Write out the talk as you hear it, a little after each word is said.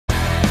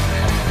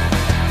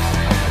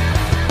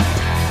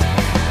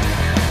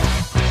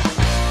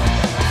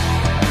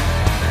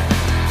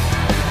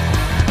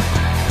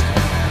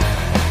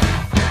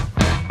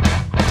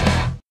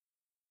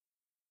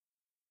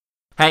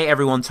Hey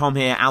everyone, Tom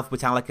here, Alpha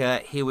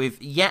Metallica, here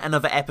with yet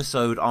another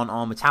episode on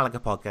our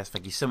Metallica podcast.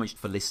 Thank you so much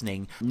for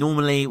listening.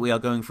 Normally, we are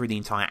going through the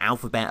entire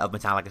alphabet of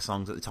Metallica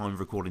songs at the time of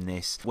recording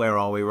this. Where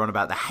are we? We're on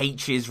about the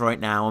H's right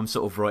now. I'm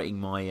sort of writing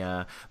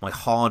my my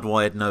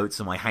hardwired notes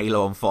and my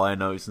Halo on Fire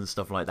notes and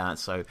stuff like that.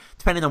 So,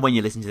 depending on when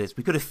you listen to this,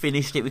 we could have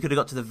finished it. We could have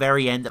got to the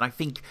very end, and I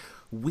think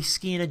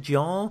Whiskey in a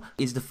Jar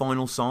is the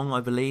final song, I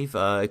believe.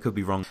 It could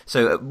be wrong.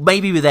 So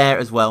maybe we're there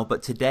as well.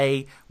 But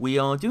today we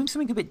are doing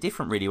something a bit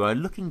different, really. We're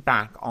looking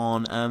back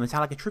on a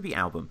Metallica tribute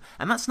album.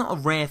 And that's not a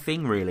rare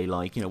thing, really.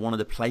 Like, you know, one of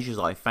the pleasures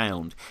I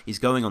found is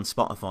going on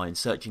Spotify and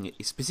searching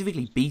it,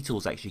 specifically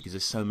Beatles, actually, because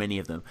there's so many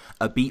of them.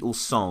 A Beatles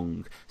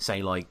song,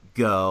 say like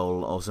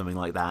Girl or something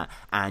like that.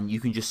 And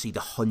you can just see the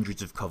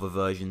hundreds of cover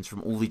versions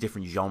from all the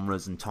different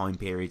genres and time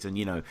periods. And,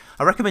 you know,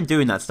 I recommend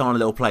doing that. Start a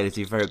little playlist of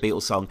your favourite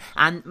Beatles song.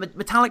 And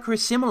Metallica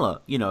is similar.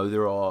 You know,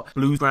 there are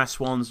bluegrass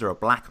ones, there are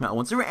black metal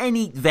ones, there are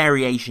any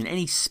variation,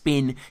 any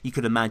spin you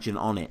could imagine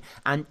on it.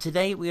 And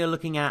today we are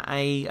looking at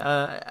a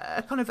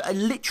kind of a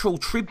literal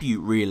tribute,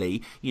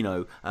 really. You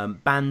know,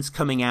 bands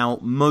coming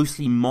out,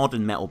 mostly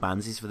modern metal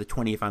bands. This is for the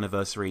 20th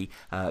anniversary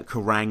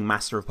Kerrang!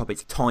 Master of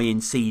Puppets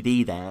tie-in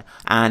CD there,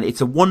 and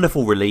it's a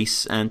wonderful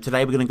release. And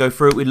today we're going to go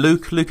through it with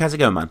Luke. Luke, how's it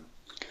going, man?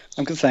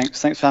 I'm good,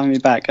 thanks. Thanks for having me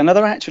back. And are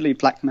there actually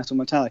black metal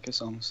Metallica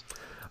songs?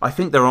 I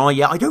think there are,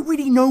 yeah. I don't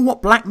really know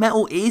what black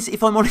metal is,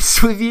 if I'm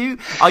honest with you.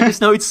 I just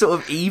know it's sort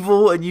of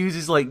evil and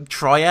uses, like,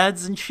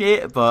 triads and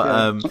shit, but...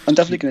 Yeah, I'm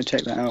definitely going to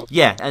check that out.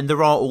 Yeah, and there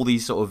are all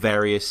these sort of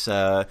various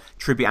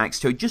tribute acts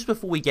to it. Just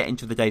before we get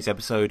into today's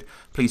episode,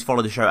 please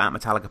follow the show at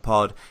Metallica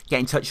Pod. Get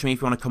in touch with me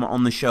if you want to come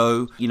on the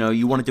show. You know,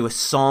 you want to do a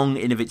song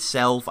in of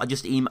itself. I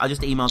just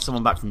emailed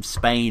someone back from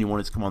Spain who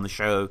wanted to come on the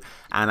show,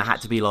 and I had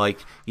to be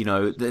like, you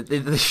know,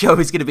 the show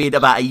is going to be in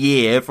about a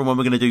year from when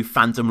we're going to do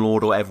Phantom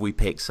Lord or whatever we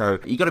pick, so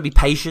you got to be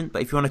patient.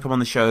 But if you want to come on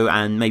the show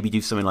and maybe do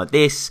something like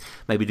this,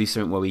 maybe do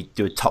something where we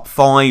do a top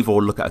 5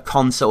 or look at a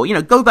concert, or, you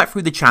know, go back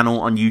through the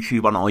channel on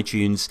YouTube, on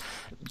iTunes,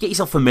 get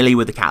yourself familiar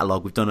with the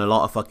catalogue. We've done a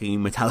lot of fucking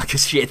Metallica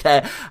shit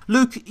there.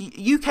 Luke,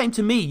 you came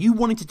to me, you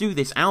wanted to do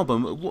this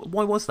album.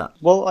 Why was that?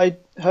 Well, I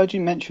heard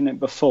you mention it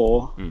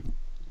before,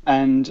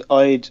 and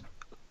I'd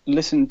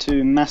listened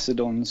to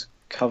Mastodon's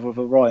cover of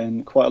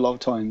Orion quite a lot of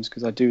times,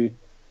 because I do...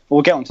 Well,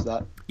 we'll get onto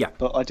that. Yeah.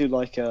 But I do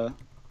like...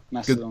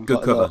 Mastodon,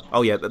 good cover.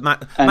 Oh yeah, but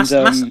I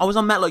was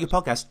on Metal, your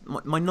podcast.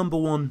 My number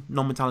one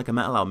non-Metallica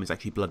metal album is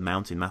actually Blood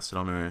Mountain.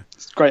 Mastodon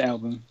it's a great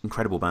album,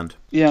 incredible band.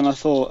 Yeah, and I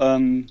thought,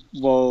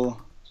 well,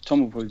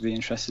 Tom will probably be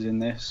interested in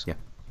this. Yeah.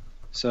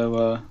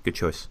 So good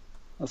choice.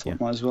 I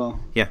thought might as well.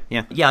 Yeah.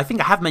 I think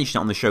I have mentioned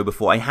it on the show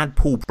before. I had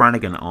Paul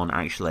Brannigan on,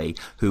 actually,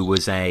 who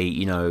was a,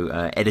 you know,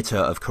 editor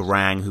of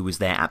Kerrang, who was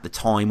there at the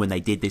time when they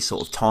did this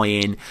sort of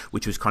tie-in,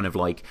 which was kind of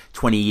like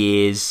 20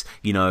 years,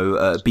 you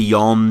know,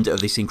 beyond of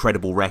this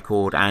incredible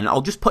record. And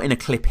I'll just put in a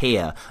clip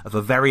here of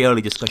a very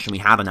early discussion we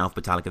had on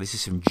Alpha Metallica. This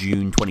is from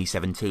June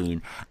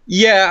 2017.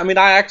 Yeah, I mean,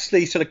 I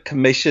actually sort of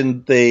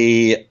commissioned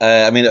the,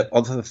 on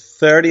the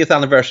 30th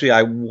anniversary,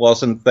 I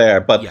wasn't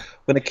there. But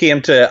when it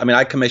came to, I mean,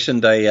 I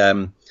commissioned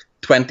a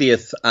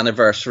 20th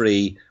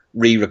anniversary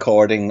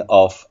re-recording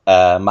of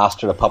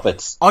Master of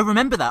Puppets. I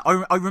remember that.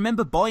 I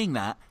remember buying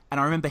that, and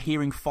I remember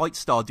hearing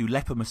Fightstar do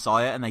Leper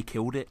Messiah, and they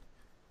killed it.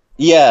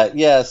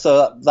 Yeah.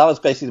 So that was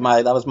basically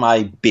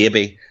my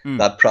baby,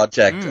 that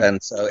project,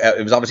 and so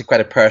it was obviously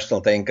quite a personal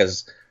thing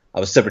because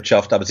I was super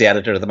chuffed. I was the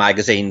editor of the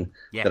magazine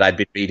that I'd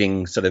been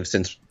reading sort of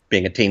since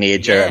being a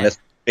teenager, and this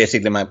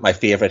basically my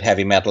favorite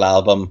heavy metal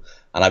album,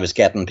 and I was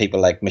getting people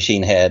like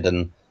Machine Head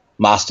and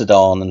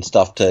Mastodon and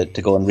stuff to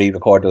go and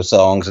re-record those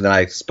songs, and then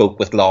I spoke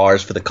with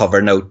Lars for the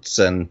cover notes,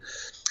 and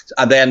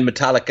then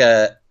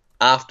Metallica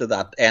after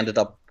that ended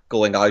up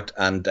going out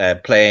and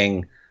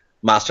playing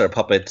Master of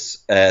Puppets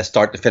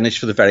start to finish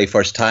for the very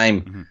first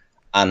time,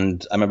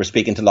 and I remember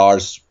speaking to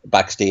Lars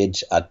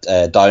backstage at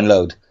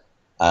Download,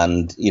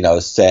 and you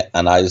know,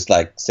 and I was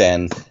like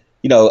saying,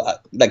 you know,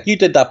 like you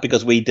did that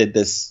because we did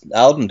this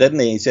album, didn't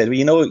he? He said, well,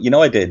 you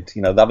know, I did.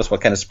 You know, that was what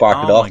kind of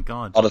sparked it off. My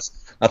God.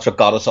 That's what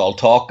got us all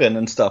talking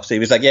and stuff. So he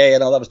was like, yeah,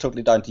 that was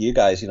totally down to you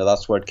guys. You know,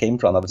 that's where it came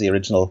from. That was the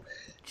original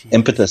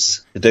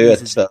impetus to do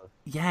it. So.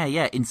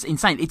 Yeah,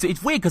 insane.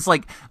 It's weird because,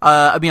 like,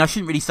 I mean, I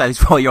shouldn't really say this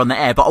while you're on the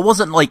air, but I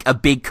wasn't like a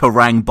big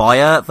Kerrang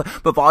buyer,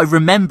 but I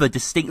remember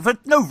for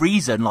no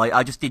reason, like,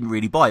 I just didn't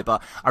really buy it,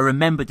 but I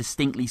remember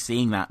distinctly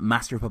seeing that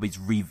Master of Puppets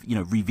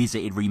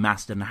revisited,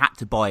 remastered, and I had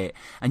to buy it.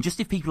 And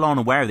just if people aren't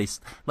aware of this,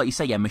 like you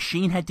say, yeah,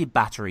 Machine Head did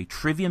Battery,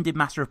 Trivium did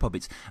Master of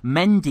Puppets,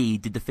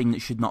 Mendy did The Thing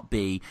That Should Not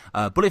Be,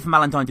 Bullet for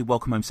Valentine did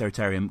Welcome Home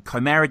Sanitarium,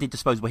 Chimera did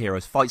Disposable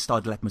Heroes,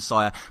 Fightstar did Left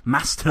Messiah,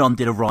 Mastodon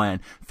did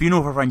Orion,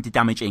 Funeral for a Friend did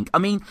Damage Inc. I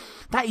mean,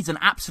 that is an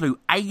absolute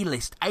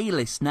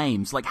A-list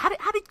names. Like, how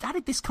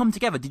did this come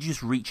together? Did you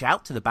just reach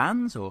out to the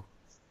bands, or?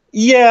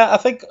 Yeah, I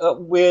think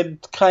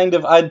I'd kind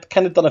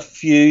of done a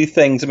few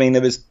things. I mean,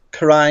 it was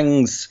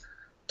Kerrang's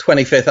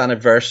 25th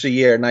anniversary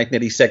year,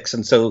 1986,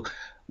 and so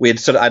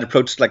I'd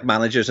approached like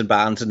managers and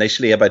bands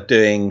initially about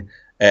doing.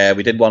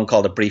 We did one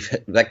called we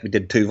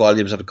did 2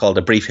 volumes of it called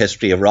A Brief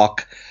History of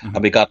Rock,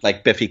 and we got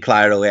like Biffy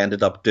Clyro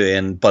ended up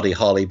doing Buddy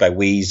Holly by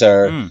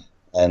Weezer.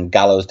 and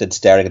Gallows did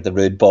Staring at the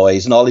Rude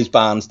Boys, and all these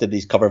bands did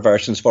these cover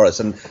versions for us.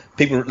 And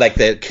people like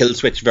the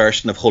Killswitch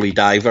version of Holy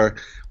Diver,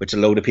 which a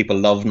load of people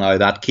love now,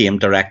 that came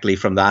directly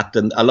from that.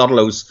 And a lot of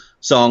those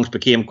songs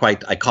became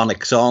quite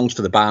iconic songs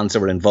for the bands that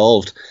were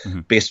involved.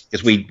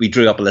 Basically, because we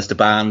drew up a list of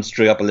bands,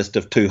 drew up a list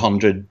of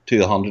 200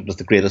 was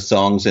the greatest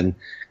songs in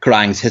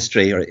Kerrang's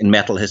history, or in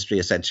metal history,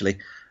 essentially,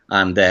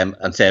 and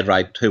said,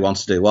 right, who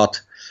wants to do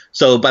what?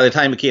 So by the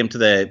time it came to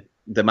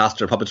the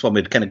Master of Puppets one,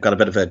 we'd kind of got a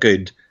bit of a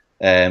good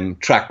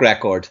track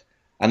record,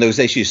 and those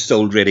issues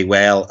sold really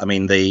well. I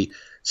mean, that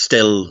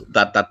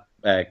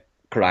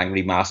Kerrang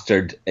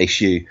remastered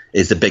issue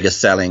is the biggest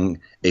selling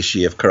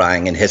issue of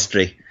Kerrang in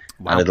history.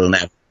 Wow. And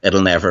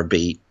it'll never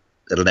be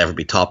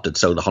topped. It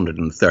sold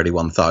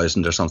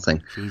 131,000 or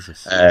something.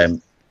 Jesus.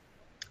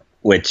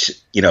 Which,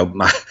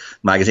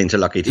 magazines are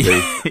lucky to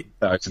do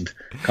 1,000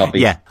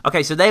 copies. Yeah.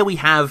 Okay, so there we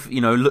have,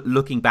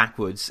 looking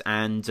backwards.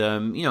 And,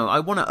 I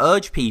want to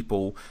urge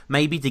people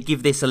maybe to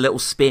give this a little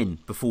spin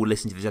before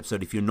listening to this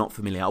episode if you're not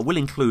familiar. I will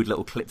include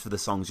little clips of the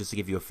songs just to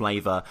give you a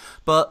flavour.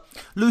 But,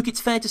 Luke, it's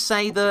fair to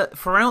say that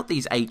throughout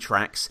these 8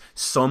 tracks,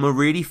 some are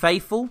really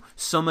faithful.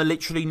 Some are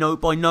literally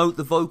note by note.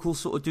 The vocals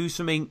sort of do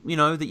something,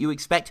 that you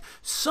expect.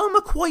 Some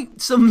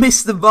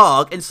miss the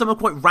mark, and some are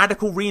quite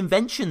radical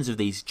reinventions of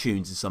these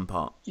tunes in some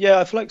part. Yeah,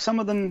 I feel like some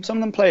of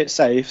them play it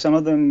safe. Some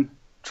of them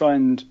try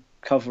and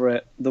cover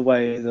it the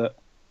way that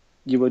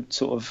you would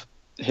sort of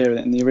hear it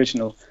in the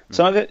original.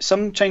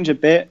 Some change a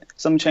bit,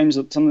 some of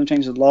them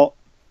change a lot,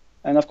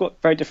 and I've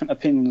got very different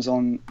opinions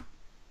on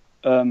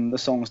the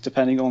songs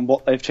depending on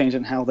what they've changed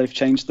and how they've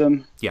changed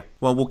them. Yeah.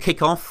 Well, we'll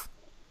kick off,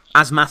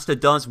 as Master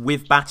does,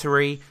 with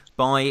Battery,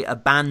 by a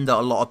band that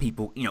a lot of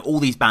people, all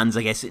these bands,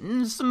 I guess,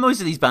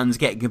 most of these bands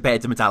get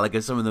compared to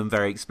Metallica, some of them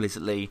very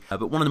explicitly.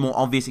 But one of the more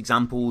obvious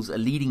examples, a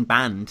leading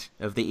band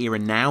of the era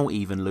now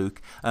even,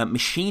 Luke,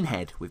 Machine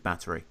Head with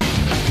Battery.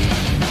 Starting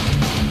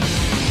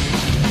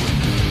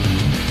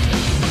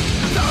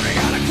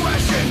out a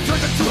question,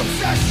 turns into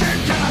obsession.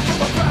 Can I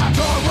kill a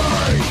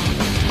battery?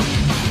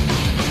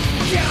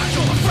 Can I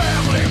kill a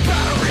family?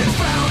 Battery is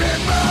found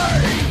in me.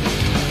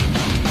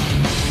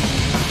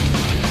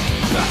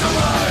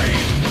 Battery!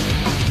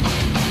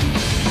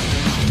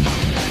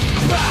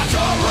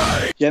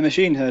 Yeah,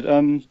 Machine Head. I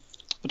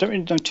don't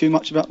really know too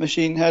much about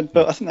Machine Head,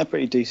 but I think they're a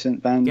pretty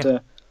decent band. Yeah.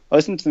 I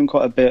listened to them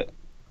quite a bit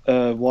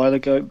a while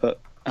ago, but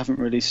haven't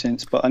really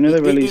since. But I know they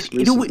released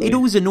recently. It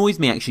always annoys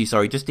me,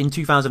 actually, just in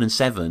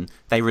 2007,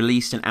 they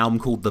released an album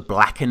called The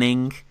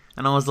Blackening,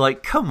 and I was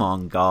like, come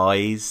on,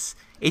 guys.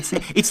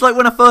 It's like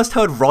when I first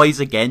heard Rise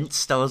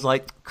Against, I was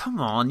like, come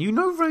on,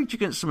 Rage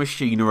Against the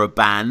Machine are a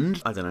band.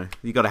 I don't know,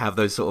 you got to have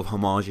those sort of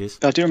homages.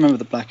 I do remember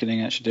The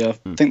Blackening, actually. I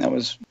think that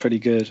was pretty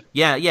good.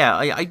 Yeah,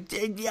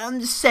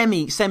 I'm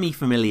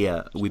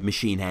semi-familiar with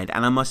Machine Head,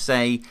 and I must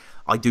say,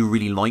 I do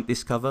really like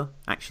this cover,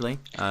 actually.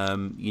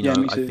 Me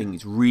too. I think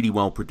it's really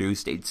well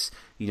produced. It's,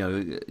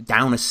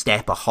 down a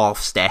step, a half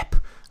step,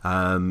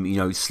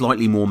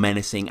 slightly more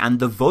menacing, and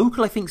the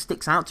vocal, I think,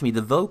 sticks out to me.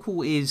 The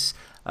vocal is...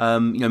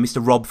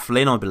 Mr. Rob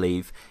Flynn, I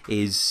believe,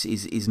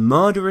 is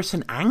murderous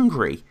and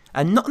angry,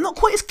 and not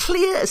quite as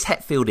clear as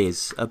Hetfield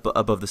is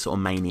above the sort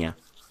of mania.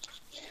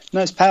 No,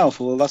 it's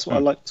powerful. That's what I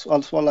like.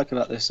 That's what I like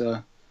about this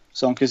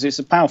song, because it's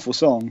a powerful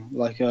song.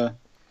 Like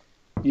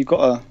you've got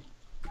to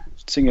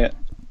sing it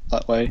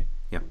that way.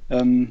 Yeah.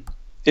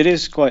 It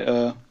is quite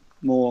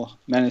more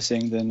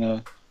menacing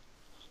than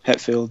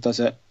Hetfield does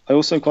it. I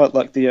also quite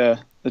like the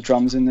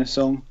drums in this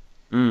song.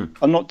 I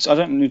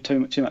don't know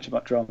too much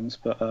about drums,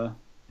 but.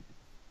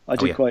 I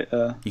do quite.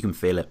 You can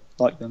feel it.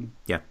 Like them.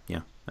 Yeah.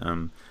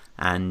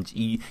 And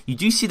you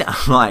do see that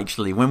a lot,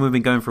 actually. When we've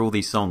been going through all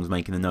these songs,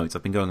 making the notes,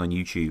 I've been going on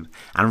YouTube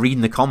and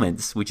reading the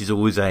comments, which is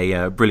always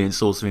a brilliant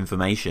source of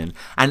information.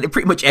 And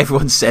pretty much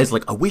everyone says,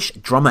 like, I wish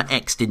drummer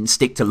X didn't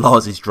stick to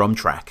Lars's drum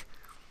track.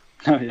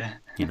 Oh yeah.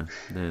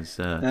 There's.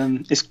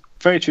 It's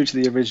very true to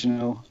the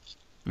original,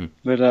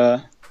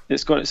 but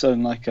it's got its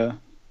own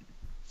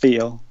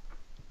feel,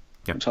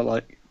 which I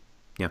like.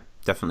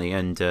 Definitely,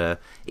 and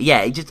and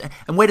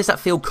where does that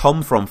feel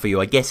come from for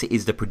you? I guess it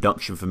is the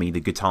production for me. The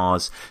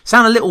guitars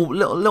sound a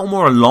little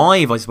more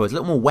alive, I suppose, a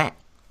little more wet.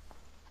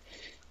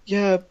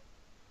 Yeah,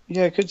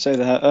 I could say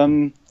that.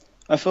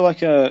 I feel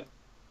like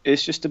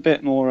it's just a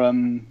bit more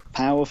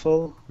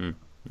powerful. If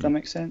that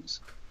makes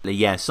sense.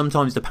 Yeah,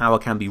 sometimes the power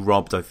can be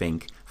robbed, I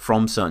think,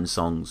 from certain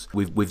songs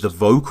with the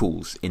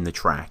vocals in the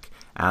track.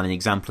 And an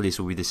example of this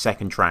will be the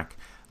second track,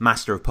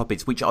 Master of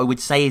Puppets, which I would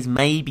say is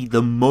maybe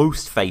the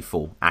most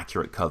faithful,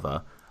 accurate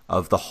cover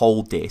of the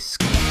whole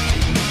disc.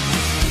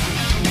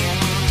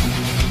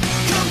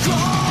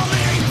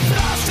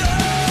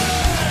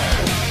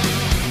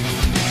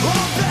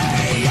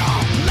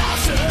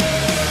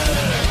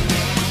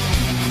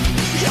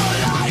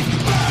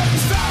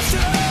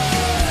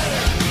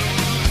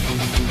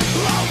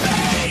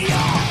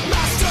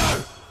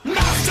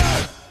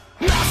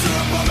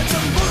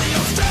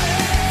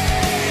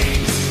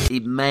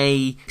 It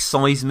may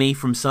size me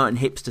from certain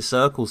hipster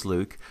circles,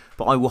 Luke,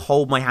 but I will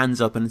hold my hands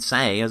up and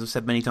say, as I've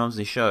said many times in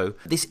this show,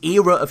 this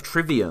era of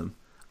Trivium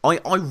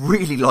I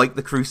really like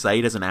The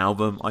Crusade as an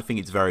album. I think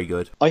it's very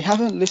good. I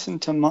haven't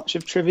listened to much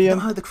of Trivium,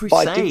 No, The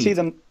Crusade. but I did see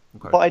them.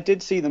 Okay. But I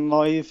did see them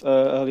live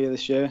earlier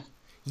this year.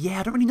 Yeah,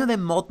 I don't really know their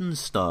modern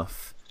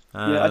stuff.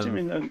 Yeah, I didn't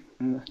really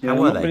know. How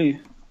were they?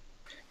 Really,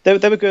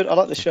 they were good. I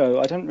like the show.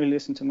 I don't really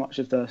listen to much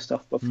of their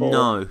stuff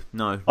before.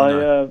 No.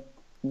 I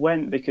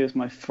went because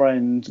my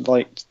friend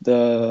liked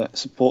the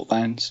support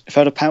bands. If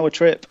I had a Power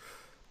Trip,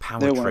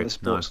 they were one of the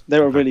supports. No.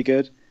 They were really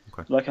good,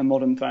 like a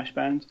modern thrash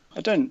band.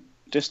 I don't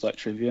dislike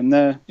Trivium.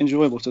 They're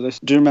enjoyable to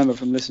listen. Do you remember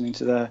from listening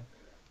to their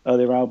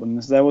earlier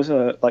albums, there was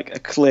a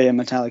clear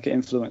Metallica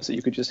influence that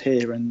you could just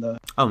hear in the...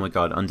 Oh my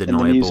god,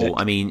 undeniable.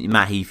 I mean,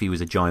 Matt Heafy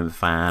was a giant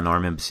fan. I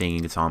remember seeing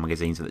in guitar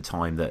magazines at the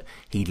time that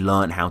he'd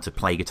learned how to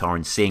play guitar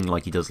and sing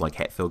like he does like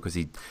Hetfield, because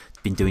he'd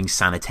been doing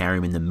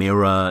Sanitarium in the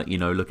mirror, you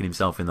know, looking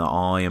himself in the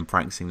eye and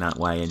practicing that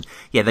way. And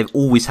yeah, they've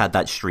always had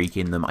that streak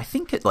in them. I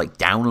think at like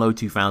Download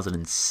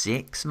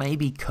 2006,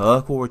 maybe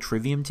Kirk wore a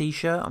Trivium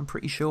t-shirt, I'm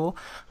pretty sure,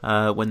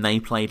 when they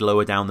played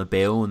Lower Down the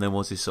Bill, and there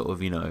was this sort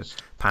of, you know,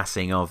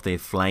 passing of the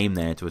flame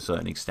there to a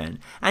certain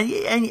extent. And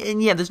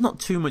yeah, there's not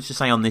too much to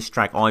say on this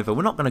track either.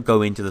 We're not going to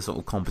go into the sort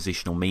of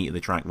compositional meat of the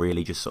track,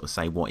 really, just sort of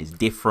say what is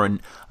different,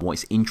 what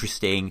is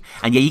interesting.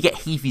 And yeah, you get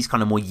Heafy's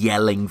kind of more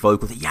yelling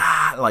vocal,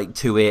 like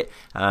to it.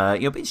 You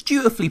know, but it's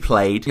dutifully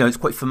played. You know, it's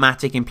quite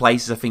thematic in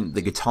places. I think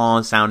the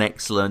guitars sound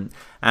excellent.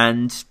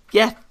 And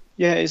yeah,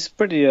 it's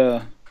pretty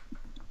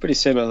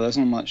similar. There's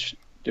not much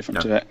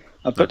different to it.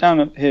 I put down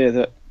up here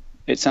that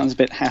it sounds a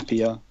bit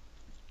happier,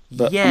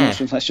 but I'm not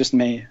sure if that's just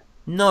me.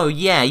 No,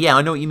 yeah,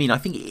 I know what you mean. I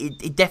think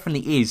it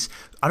definitely is.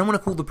 I don't want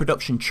to call the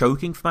production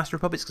choking for Master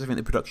of Puppets, because I think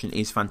the production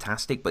is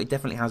fantastic, but it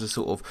definitely has a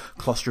sort of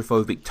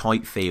claustrophobic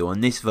type feel,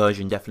 and this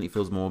version definitely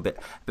feels a bit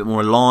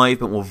more alive,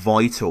 a bit more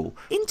vital.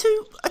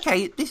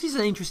 Okay, this is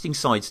an interesting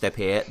sidestep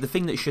here. The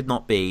thing that should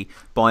not be,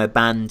 by a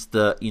band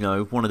that, you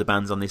know, one of the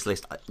bands on this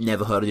list, I've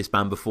never heard of this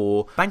band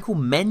before, a band called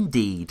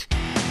Mendeed.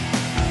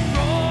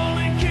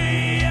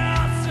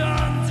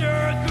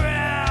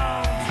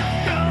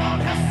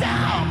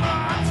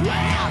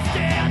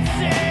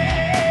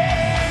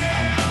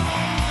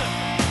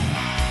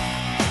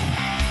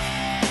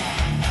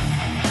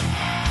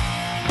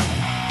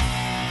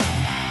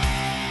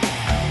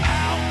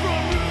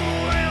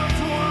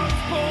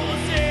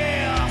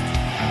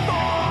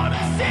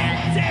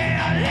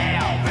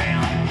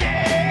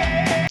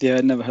 Yeah,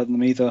 I'd never heard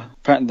them either.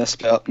 Apparently they're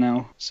split up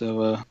now,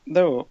 so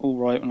they were all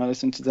right when I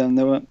listened to them.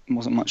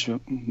 Wasn't much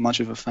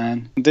of a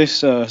fan. This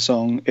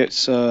song,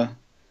 it's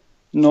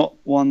not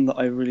one that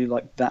I really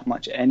like that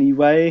much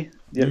anyway.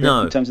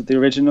 No. In terms of the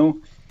original,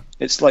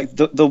 it's like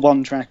the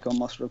one track on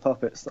Master of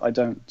Puppets that I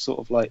don't sort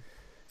of like.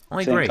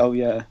 I agree. Oh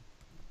yeah,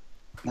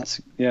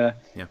 yeah.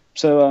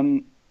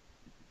 So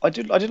I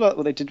did like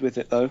what they did with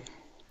it though.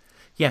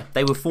 Yeah,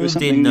 they were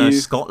formed in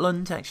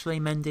Scotland actually,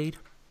 Mendeed.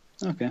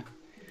 Okay.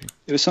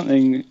 There was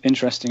something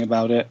interesting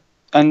about it,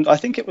 and I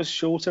think it was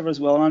shorter as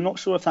well. And I'm not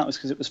sure if that was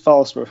because it was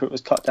faster or if it was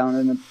cut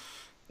down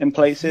in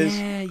places.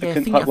 Yeah, I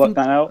couldn't quite work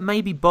that out.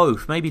 Maybe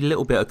both. Maybe a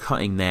little bit of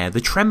cutting there.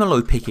 The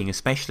tremolo picking,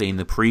 especially in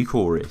the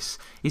pre-chorus,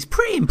 is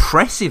pretty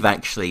impressive.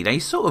 Actually, they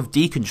sort of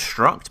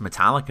deconstruct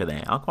Metallica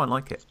there. I quite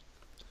like it.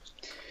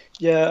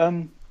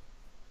 Yeah,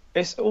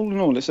 it's all in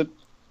all, it's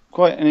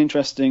quite an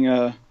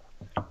interesting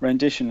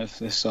rendition of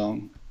this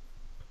song.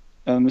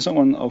 It's not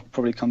one I'll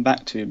probably come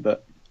back to,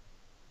 but.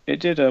 It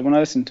did, when I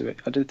listened to it,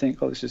 I did think,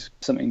 this is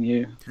something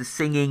new. The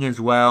singing as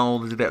well,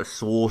 there's a bit of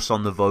sauce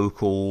on the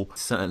vocal,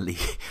 certainly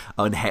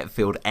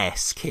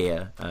un-Hetfield-esque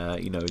here.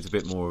 You know, it's a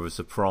bit more of a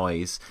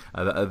surprise,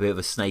 a bit of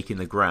a snake in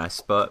the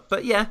grass.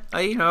 But yeah,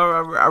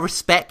 I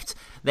respect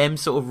them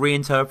sort of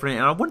reinterpreting it,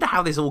 and I wonder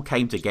how this all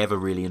came together,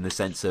 really, in the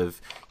sense of,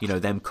 you know,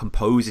 them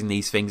composing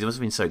these things. It must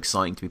have been so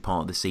exciting to be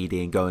part of the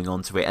CD and going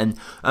on to it. And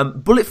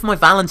Bullet for My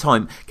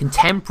Valentine,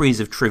 contemporaries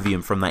of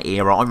Trivium from that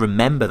era. I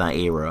remember that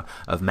era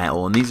of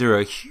metal, and these are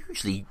a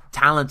hugely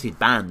talented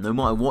band, no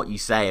matter what you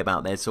say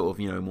about their sort of,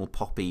 you know, more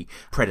poppy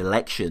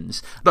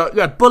predilections. But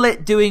yeah,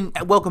 Bullet doing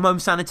Welcome Home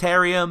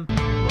Sanitarium.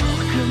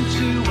 Welcome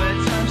to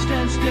where time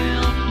stands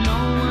still. No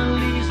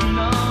one leaves,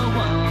 no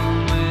one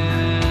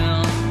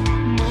will.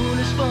 Moon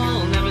is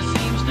full, never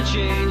seems to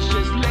change.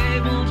 Just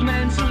labeled,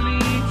 mentally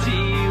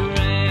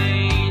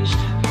deranged.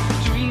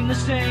 Dream the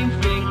same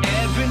thing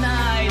every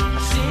night.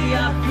 See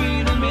our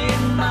freedom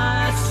in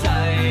my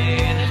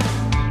sight.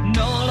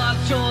 No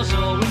locked doors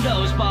or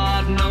windows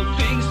barred. No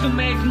things to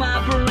make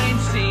my brain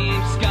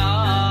seem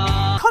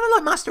scarred. Kind of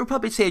like Master of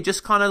Puppets here,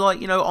 just kind of like,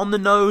 you know, on the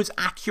nose,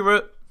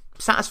 accurate,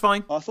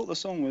 satisfying. I thought the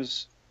song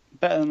was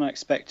better than I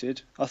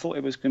expected. I thought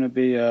it was going to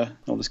be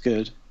not as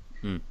good.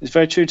 It's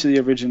very true to the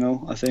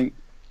original, I think.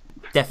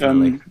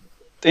 Definitely.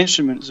 The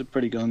instruments are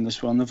pretty good on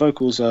this one. The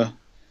vocals are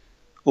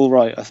all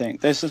right, I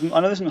think. I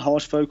know there's some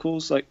harsh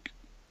vocals, like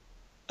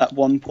at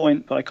one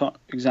point, but I can't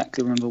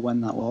exactly remember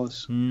when that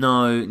was.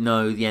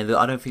 No, yeah,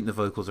 I don't think the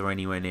vocals are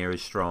anywhere near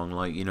as strong.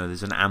 Like,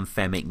 there's an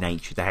anthemic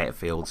nature to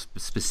Hetfield,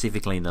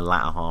 specifically in the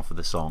latter half of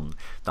the song,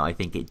 that I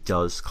think it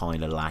does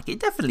kind of lack.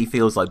 It definitely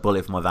feels like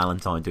Bullet for My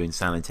Valentine doing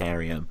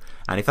Sanitarium,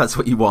 and if that's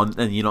what you want,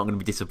 then you're not going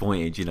to be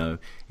disappointed.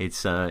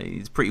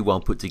 It's pretty well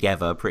put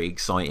together, pretty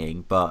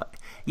exciting, but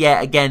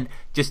yeah, again,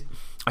 just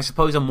I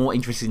suppose I'm more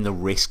interested in the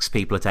risks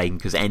people are taking,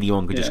 because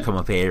anyone could just come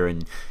up here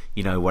and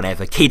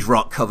whatever, Kid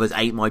Rock covers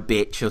Ain't My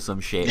Bitch or some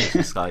shit. It's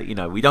just like,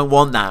 we don't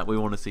want that. We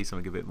want to see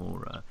something a bit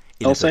more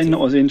I'll say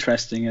not as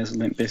interesting as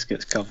Limp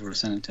Bizkit's cover of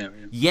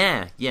Sanitarium.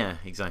 Yeah,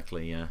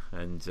 exactly, yeah.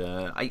 And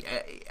I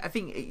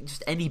think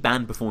just any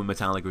band performing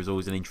Metallica is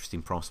always an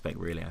interesting prospect,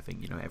 really. I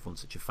think, everyone's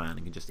such a fan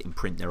and can just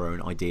imprint their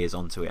own ideas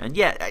onto it. And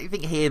yeah, I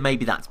think here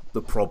maybe that's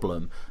the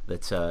problem,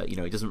 that,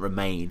 it doesn't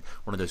remain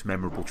one of those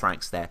memorable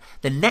tracks there.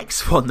 The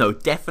next one, though,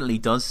 definitely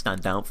does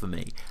stand out for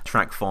me.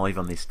 Track 5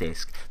 on this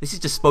disc. This is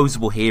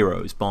Disposable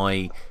Heroes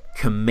by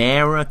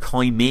Chimera,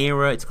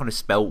 it's kind of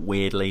spelt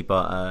weirdly,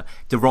 but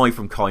derived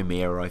from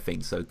Chimera, I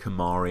think, so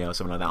Chimaria or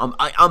something like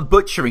that. I'm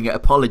butchering it,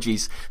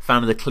 apologies,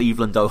 fan of the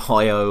Cleveland,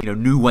 Ohio,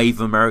 new wave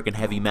American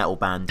heavy metal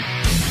band.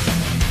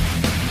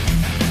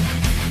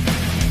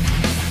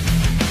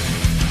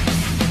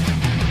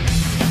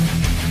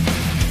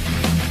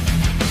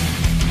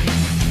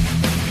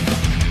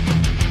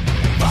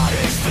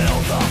 Bodies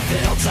fill the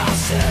fields I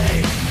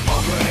see,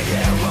 hungry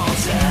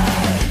heroes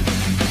dead.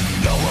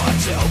 No one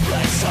to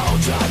play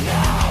soldier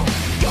now,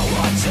 no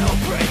one to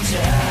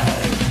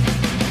pretend.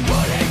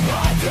 Running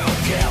right through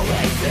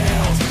killing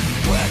fields,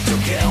 quick to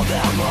kill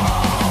them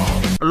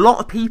all. A lot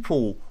of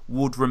people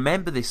would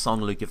remember this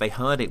song, Luke, if they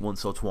heard it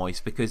once or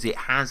twice, because it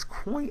has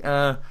quite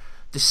a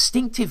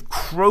distinctive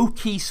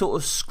croaky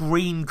sort of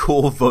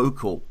screamcore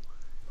vocal.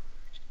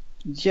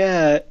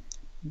 Yeah,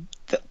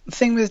 the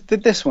thing with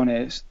this one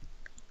is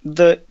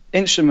the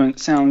instrument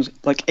sounds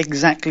like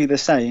exactly the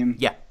same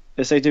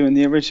as they do in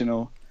the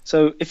original.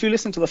 So if you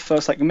listen to the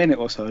first minute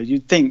or so,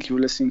 you'd think you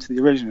were listening to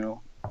the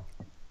original,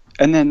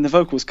 and then the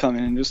vocals come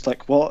in and just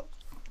like, what?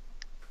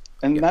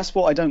 And that's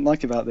what I don't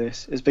like about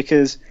this, is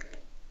because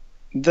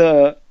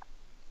the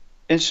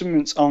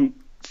instruments aren't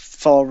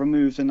far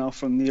removed enough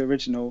from the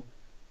original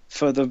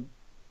for the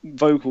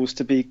vocals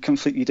to be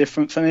completely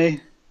different for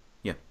me.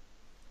 Yeah.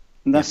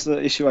 And that's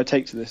the issue I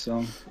take to this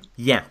song.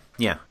 Yeah.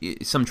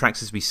 Some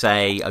tracks, as we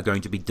say, are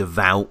going to be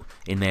devout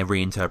in their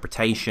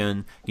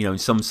reinterpretation. In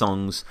some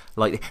songs,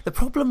 like, the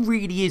problem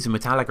really is in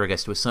Metallica, I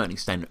guess, to a certain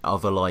extent,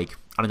 of I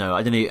don't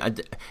know.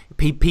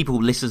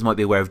 People, listeners might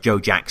be aware of Joe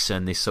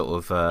Jackson, this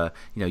sort of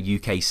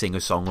UK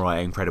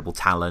singer-songwriter, incredible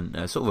talent,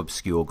 sort of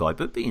obscure guy,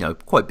 but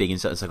quite big in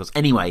certain circles.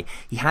 Anyway,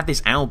 he had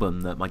this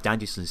album that my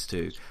dad used to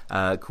listen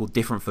to called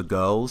Different for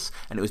Girls,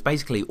 and it was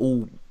basically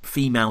all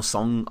female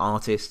song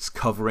artists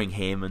covering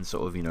him and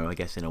sort of, I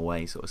guess in a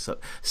way, sort of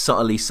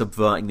subtly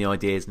subverting the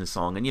ideas in the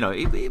song. And,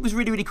 it was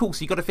really, really cool.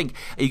 So you got to think,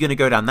 are you going to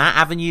go down that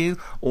avenue,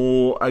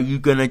 or are you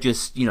going to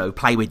just,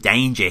 play with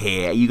danger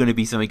here? Are you going to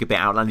be something a bit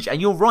outlandish? And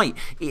you're right.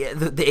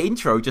 The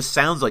intro just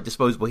sounds like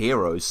Disposable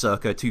Heroes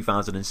circa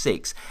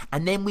 2006,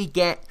 and then we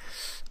get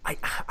I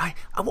kind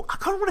of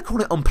want to call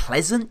it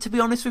unpleasant, to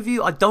be honest with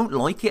you. I don't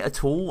like it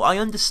at all. I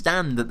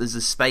understand that there's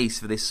a space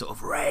for this sort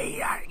of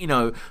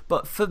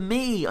but for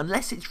me,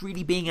 unless it's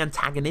really being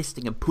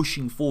antagonistic and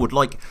pushing forward,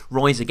 like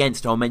Rise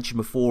Against, who I mentioned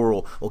before,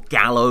 or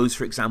Gallows,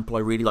 for example, I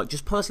really like.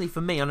 Just personally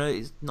for me, I know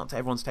it's not to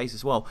everyone's taste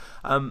as well,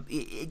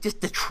 it just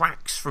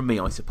detracts from me,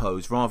 I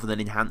suppose, rather than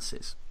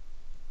enhances.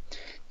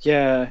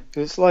 Yeah,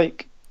 it's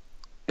like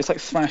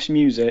thrash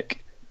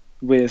music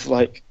with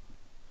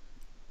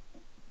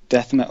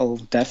death metal,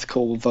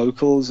 deathcore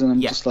vocals, and I'm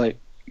just like,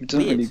 it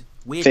doesn't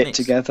really fit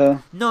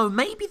together. No,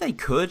 maybe they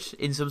could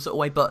in some sort of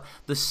way, but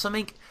there's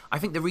something. I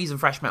think the reason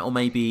thrash metal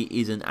maybe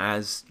isn't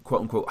as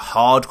quote unquote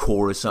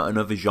hardcore as certain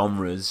other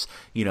genres,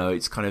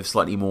 it's kind of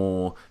slightly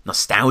more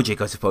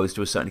nostalgic, I suppose,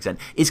 to a certain extent,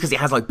 is because it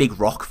has big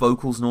rock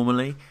vocals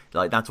normally.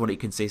 That's what it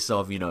consists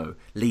of,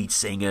 lead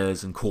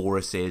singers and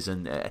choruses,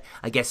 and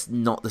I guess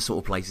not the sort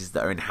of places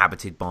that are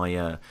inhabited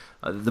by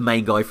the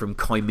main guy from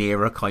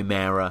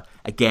Chimera.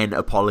 Again,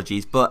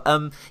 apologies, but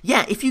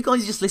if you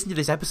guys just listen to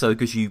this episode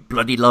because you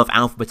bloody love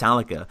Alpha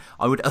Metallica,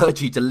 I would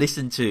urge you to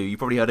listen to. You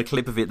probably heard a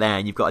clip of it there,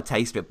 and you've got a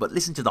taste of it, but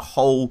listen to the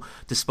whole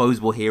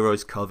Disposable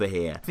Heroes cover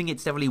here. I think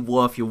it's definitely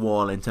worth your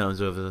while in terms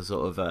of a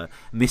sort of a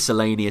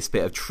miscellaneous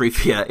bit of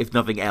trivia, if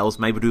nothing else.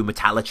 Maybe we'll do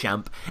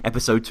Metallichamp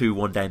episode 2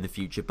 one day in the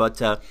future,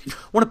 but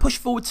want to push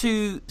forward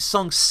to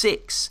song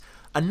 6.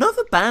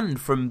 Another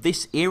band from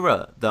this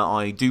era that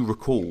I do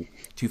recall,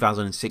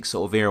 2006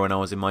 sort of era when I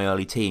was in my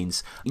early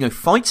teens,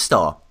 Fight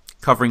Star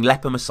covering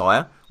Leper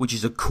Messiah, which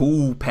is a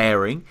cool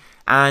pairing.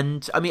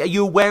 And I mean, are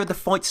you aware of the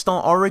Fight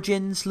Star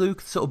origins,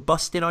 Luke? Sort of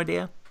busted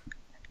idea?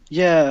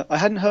 Yeah, I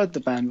hadn't heard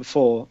the band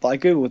before, but I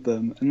googled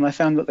them and I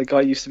found that the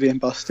guy used to be in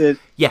Busted.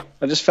 Yeah.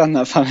 I just found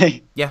that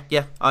funny. Yeah.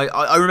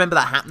 I remember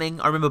that happening.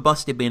 I remember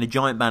Busted being a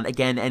giant band.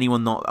 Again,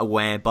 anyone not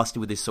aware,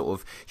 Busted with this sort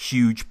of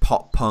huge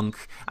pop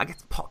punk, I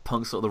guess pop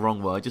punk's sort of the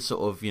wrong word, just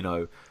sort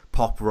of,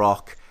 pop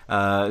rock,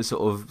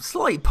 sort of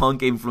slight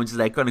punk influences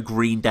there, kind of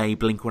Green Day,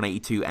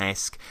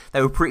 Blink-182-esque.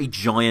 They were pretty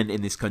giant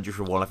in this country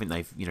for a while. I think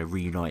they've,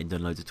 reunited and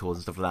done loads of tours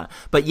and stuff like that.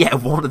 But yeah,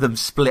 one of them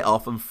split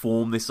off and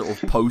formed this sort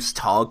of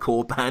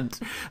post-hardcore band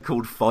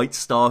called Fight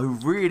Star, who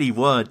really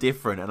were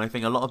different. And I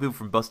think a lot of people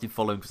from Busted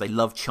follow him because they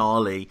love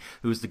Charlie,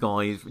 who was the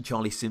guy,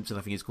 Charlie Simpson,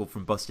 I think he's called,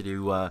 from Busted,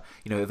 who,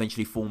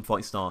 eventually formed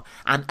Fight Star.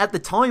 And at the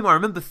time, I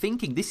remember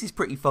thinking, this is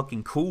pretty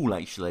fucking cool,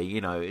 actually.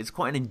 It's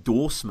quite an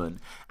endorsement,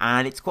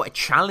 and it's quite a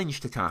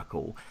challenge to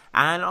tackle.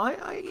 And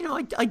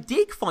I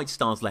dig Fight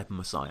Star's Leper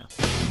Messiah.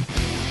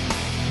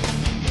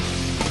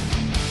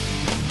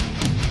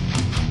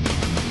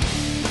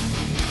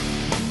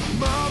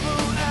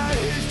 Marvel at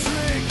his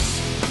tricks.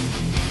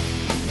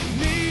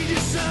 Need your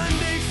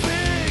Sunday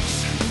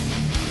fix.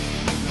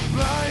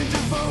 Blind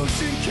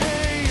devotion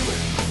came.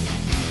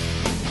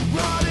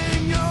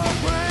 Rotting your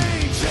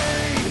brain.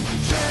 Chain.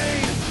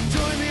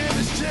 Join me in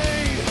this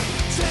chain.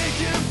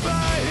 Taken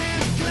by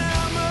his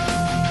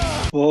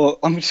glamour. Well,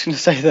 I'm just going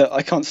to say that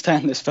I can't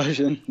stand this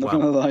version. Not Wow.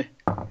 going to lie.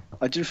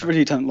 I just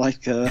really don't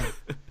like the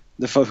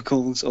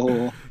vocals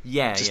or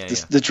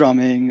the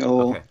drumming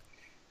or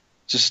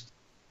just.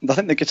 I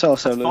think the guitar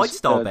solos Fight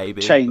Star,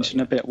 baby, changed but,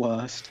 and a bit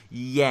worse.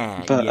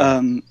 Yeah, But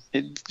yeah.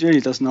 It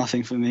really does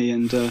nothing for me,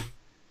 and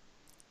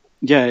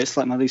it's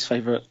like my least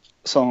favourite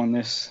song on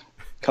this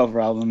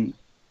cover album,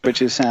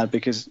 which is sad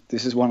because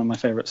this is one of my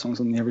favourite songs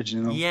on the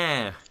original.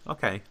 Yeah,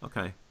 okay.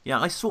 Yeah,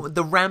 I saw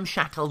the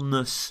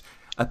ramshackleness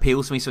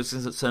appeals to me to a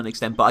certain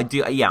extent, but I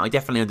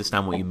definitely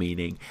understand what you're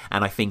meaning,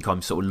 and I think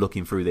I'm sort of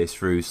looking through this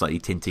through slightly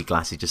tinted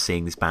glasses, just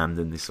seeing this band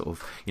and this sort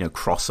of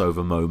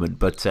crossover moment.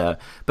 But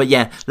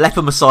yeah,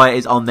 Leper Messiah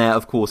is on there,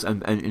 of course,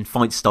 and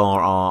Fight Star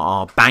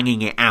are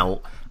banging it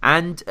out,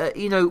 and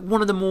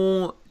one of the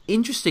more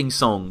interesting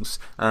songs,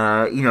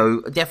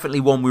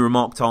 definitely one we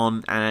remarked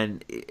on,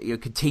 and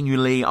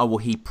continually I will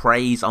heap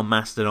praise on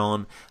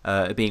Mastodon,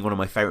 being one of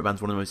my favourite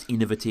bands, one of the most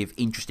innovative,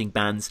 interesting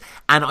bands,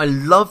 and I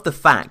love the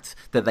fact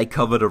that they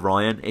covered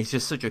Orion. It's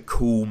just such a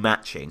cool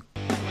matching.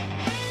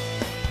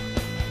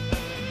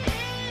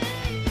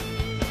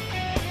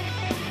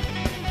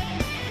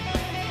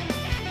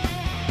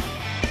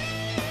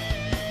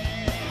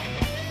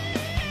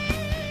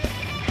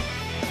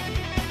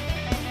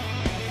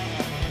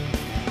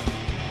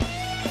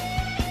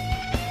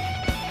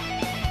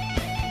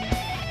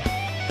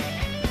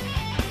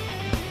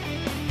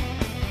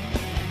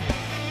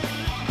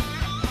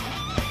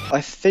 I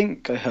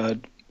think I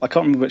heard, I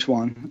can't remember which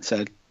one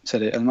said it,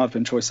 and it might have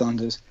been Troy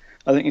Sanders.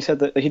 I think he said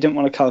that he didn't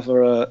want to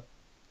cover a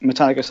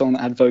Metallica song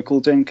that had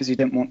vocals in because he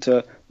didn't want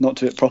to not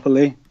do it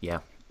properly. Yeah.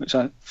 Which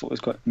I thought was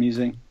quite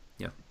amusing.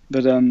 Yeah.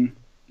 But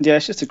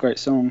it's just a great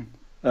song.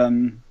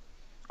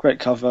 Great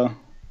cover.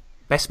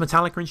 Best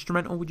Metallica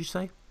instrumental, would you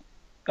say?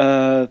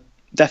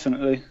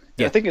 Definitely.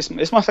 Yeah. I think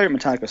it's my favourite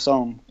Metallica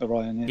song,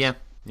 Orion is.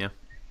 Yeah.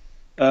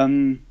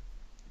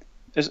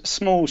 There's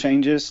small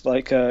changes,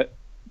 like the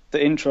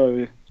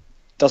intro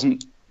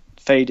doesn't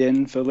fade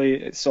in fully.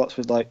 It starts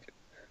with like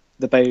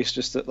the bass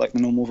just at like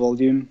the normal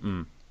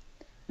volume,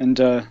 and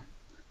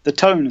the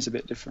tone is a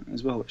bit different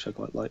as well, which I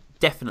quite like.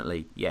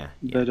 Definitely, yeah.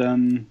 But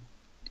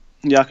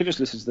I could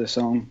just listen to this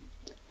song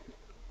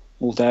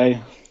all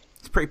day.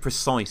 It's pretty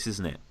precise,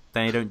 isn't it?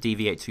 They don't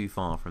deviate too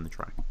far from the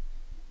track.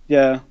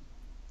 Yeah.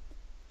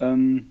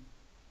 Do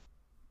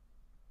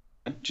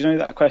you know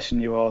that question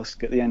you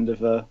ask at the end of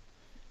the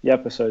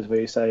episodes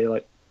where you say,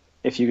 like,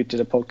 if you did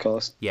a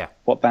podcast,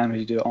 what band would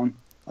you do it on?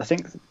 I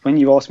think when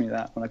you asked me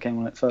that, when I came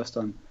on it first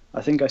time,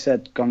 I think I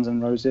said Guns N'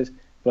 Roses,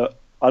 but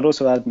I'd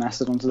also add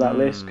Mastodon to that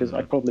list because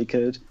I probably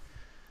could,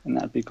 and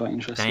that'd be quite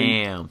interesting.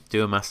 Damn,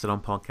 do a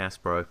Mastodon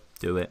podcast, bro.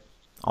 Do it.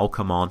 I'll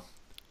come on.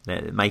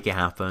 Make it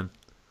happen.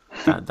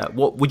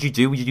 What would you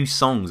do? Would you do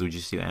songs or would you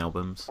just do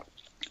albums?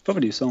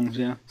 Probably do songs,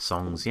 yeah.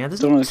 Songs, yeah.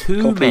 There's Don't not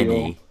too copy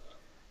many.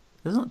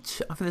 There's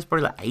not. I think there's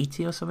probably like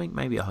 80 or something,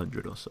 maybe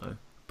 100 or so.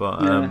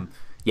 But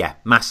yeah,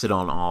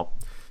 Mastodon are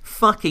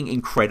fucking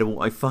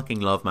incredible. I fucking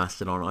love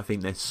Mastodon. I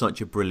think they're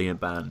such a brilliant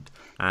band,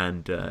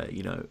 and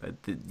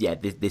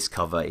this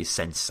cover is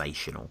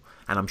sensational.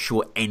 And I'm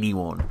sure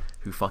anyone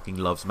who fucking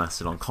loves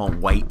Mastodon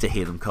can't wait to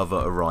hear them cover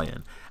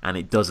Orion, and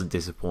it doesn't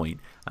disappoint.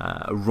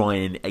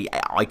 Orion,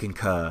 I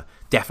concur.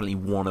 Definitely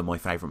one of my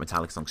favourite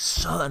Metallica songs.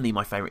 Certainly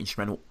my favourite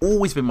instrumental.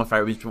 Always been my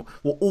favourite instrumental.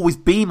 Will always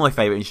be my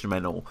favourite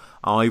instrumental.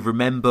 I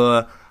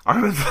remember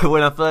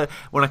when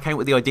I came up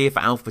with the idea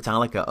for Alpha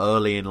Metallica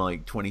early in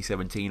like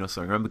 2017 or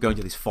so. I remember going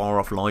to this far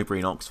off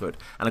library in Oxford,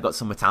 and I got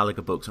some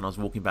Metallica books, and I was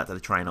walking back to the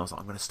train. I was like,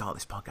 I'm going to start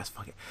this podcast,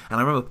 fuck it. And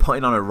I remember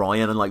putting on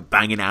Orion and like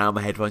banging it out of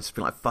my headphones, just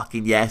being like,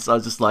 fucking yes. I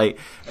was just like,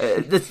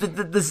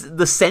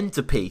 the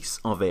centerpiece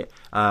of it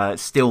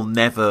still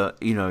never,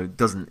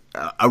 doesn't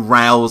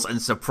arouse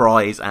and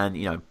surprise,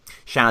 and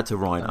shout out to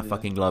Orion. I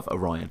fucking love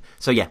Orion.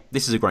 So yeah,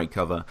 this is a great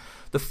cover.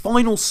 The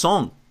final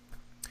song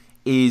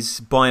is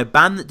by a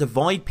band that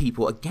divide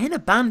people. Again, a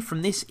band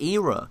from this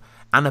era,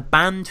 and a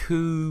band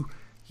who,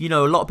 a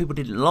lot of people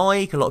didn't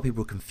like, a lot of people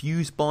were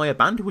confused by, a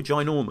band who were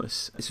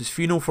ginormous. This was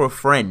Funeral for a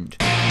Friend.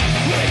 We do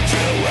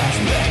as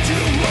men do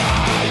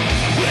wrong.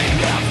 We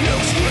love you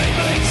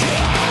screaming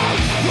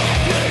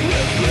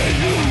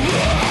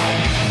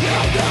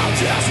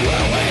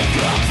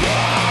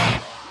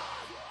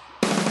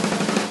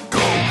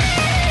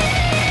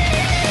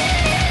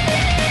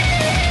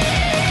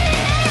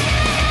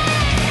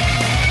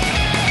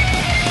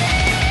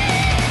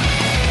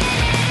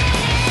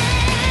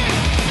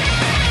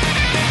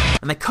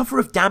cover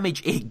of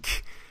Damage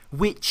Inc.,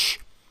 which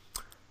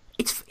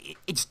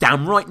it's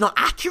damn right not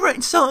accurate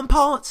in certain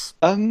parts.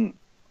 I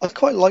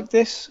quite like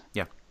this.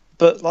 Yeah.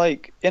 But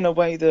like in a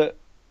way that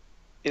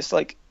it's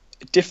like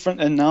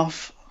different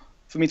enough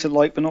for me to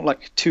like, but not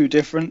like too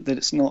different that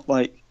it's not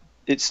like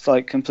it's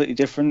like completely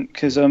different.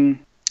 Because I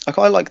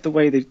quite like the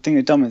way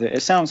they've done with it.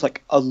 It sounds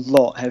like a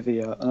lot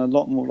heavier and a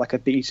lot more like a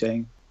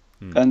beating.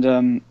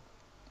 And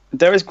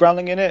there is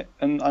growling in it.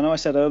 And I know I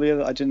said earlier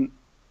that I didn't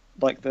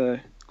like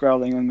the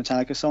growling on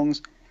Metallica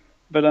songs,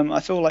 but I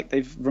feel like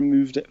they've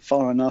removed it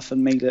far enough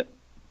and made it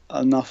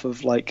enough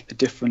of like a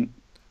different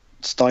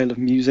style of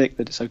music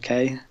that it's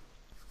okay.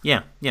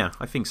 Yeah,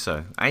 I think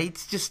so.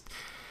 It's just,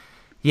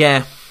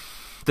 yeah,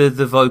 the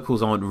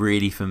vocals aren't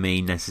really for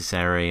me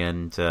necessary,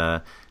 and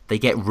they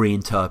get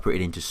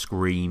reinterpreted into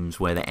screams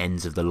where the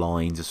ends of the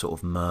lines are sort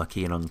of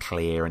murky and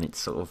unclear, and it's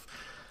sort of,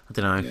 I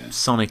don't know,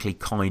 sonically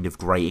kind of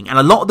grating. And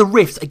a lot of the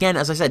riffs, again,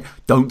 as I said,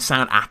 don't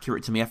sound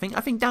accurate to me. I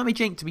think Damage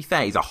Inc., to be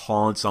fair, is a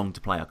hard song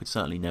to play. I could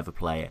certainly never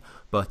play it.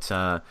 But,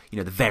 the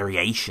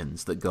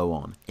variations that go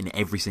on in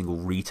every single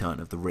return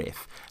of the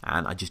riff,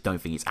 and I just don't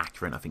think it's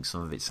accurate. I think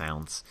some of it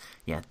sounds,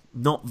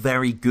 not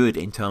very good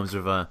in terms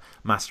of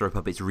Master of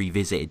Puppets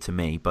Revisited to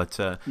me. But,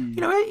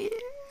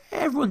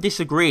 everyone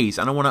disagrees,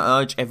 and I want to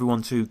urge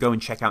everyone to go and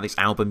check out this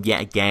album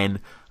yet again.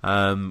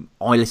 I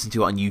listened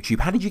to it on YouTube.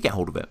 How did you get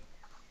hold of it?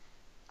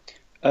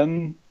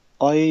 I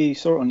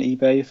saw it on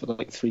eBay for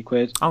like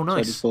 £3. Oh, nice. So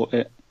I just bought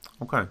it.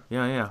 Okay,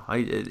 yeah.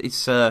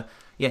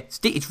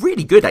 It's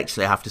really good,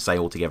 actually, I have to say,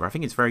 altogether. I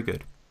think it's very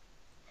good.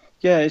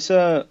 Yeah, it's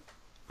overall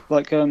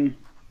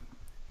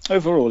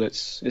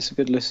it's a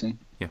good listen.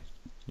 Yeah.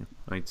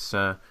 It's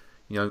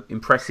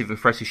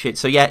impressive shit.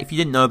 So yeah, if you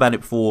didn't know about it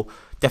before,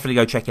 definitely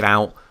go check it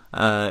out.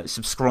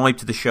 Subscribe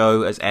to the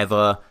show as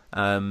ever.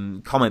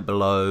 Comment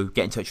below.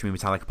 Get in touch with me,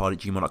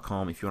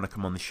 metallicapod@gmail.com. If you want to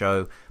come on the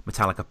show, at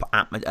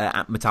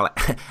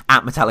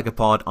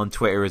metallicapod on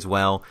Twitter as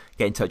well.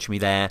 Get in touch with me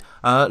there.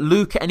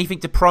 Luke, anything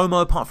to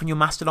promo apart from your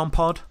Mastodon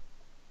pod?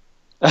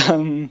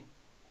 I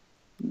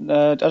don't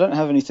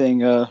have anything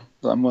that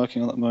I'm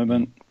working on at the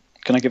moment.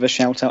 Can I give a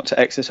shout out to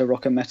Exeter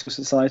Rock and Metal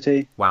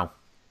Society? Wow,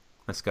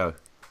 let's go.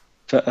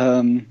 But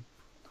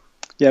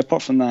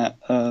apart from that,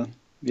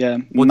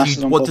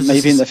 Mastodon pod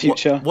maybe in the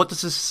future. What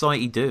does the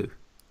society do?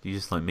 Do you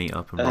just like meet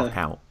up and rock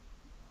out?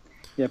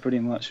 Yeah, pretty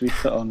much. We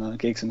put on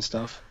gigs and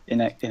stuff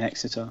in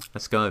Exeter.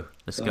 Let's go.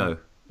 Go.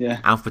 Yeah.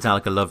 Alpha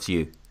Metallica loves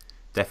you.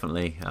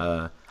 Definitely.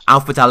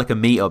 Alpha Metallica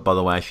meetup, by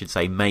the way, I should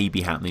say, may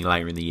be happening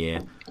later in the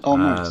year. Oh,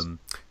 nice.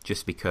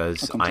 Just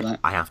because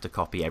I have to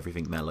copy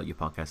everything Metal Your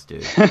Podcast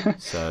do.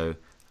 So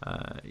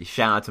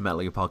shout out to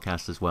Metal Your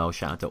Podcast as well.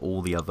 Shout out to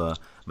all the other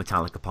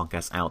Metallica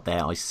podcasts out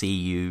there. I see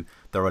you.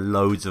 There are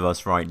loads of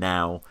us right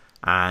now,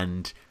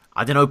 and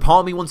I don't know,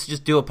 part of me wants to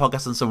just do a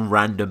podcast on some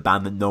random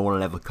band that no one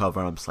will ever cover,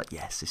 and I'm just like,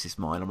 yes, this is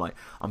mine. I'm like,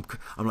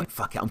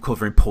 fuck it, I'm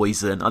covering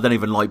Poison. I don't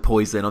even like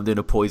Poison. I'm doing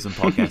a Poison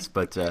podcast,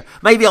 but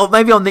maybe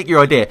I'll nick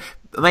your idea.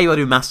 Maybe I'll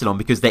do Mastodon,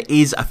 because there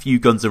is a few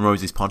Guns N'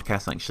 Roses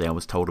podcasts, actually. I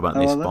was told about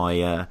this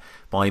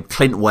by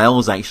Clint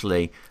Wells,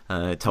 actually,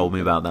 told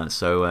me about that.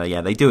 So,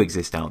 they do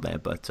exist out there,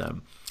 but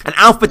an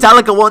Alpha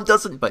Metallica one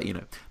doesn't, but,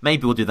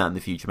 maybe we'll do that in the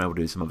future. Maybe we'll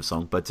do some other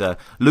song. But,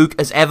 Luke,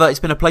 as ever,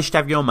 it's been a pleasure to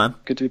have you on, man.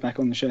 Good to be back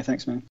on the show.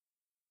 Thanks, man.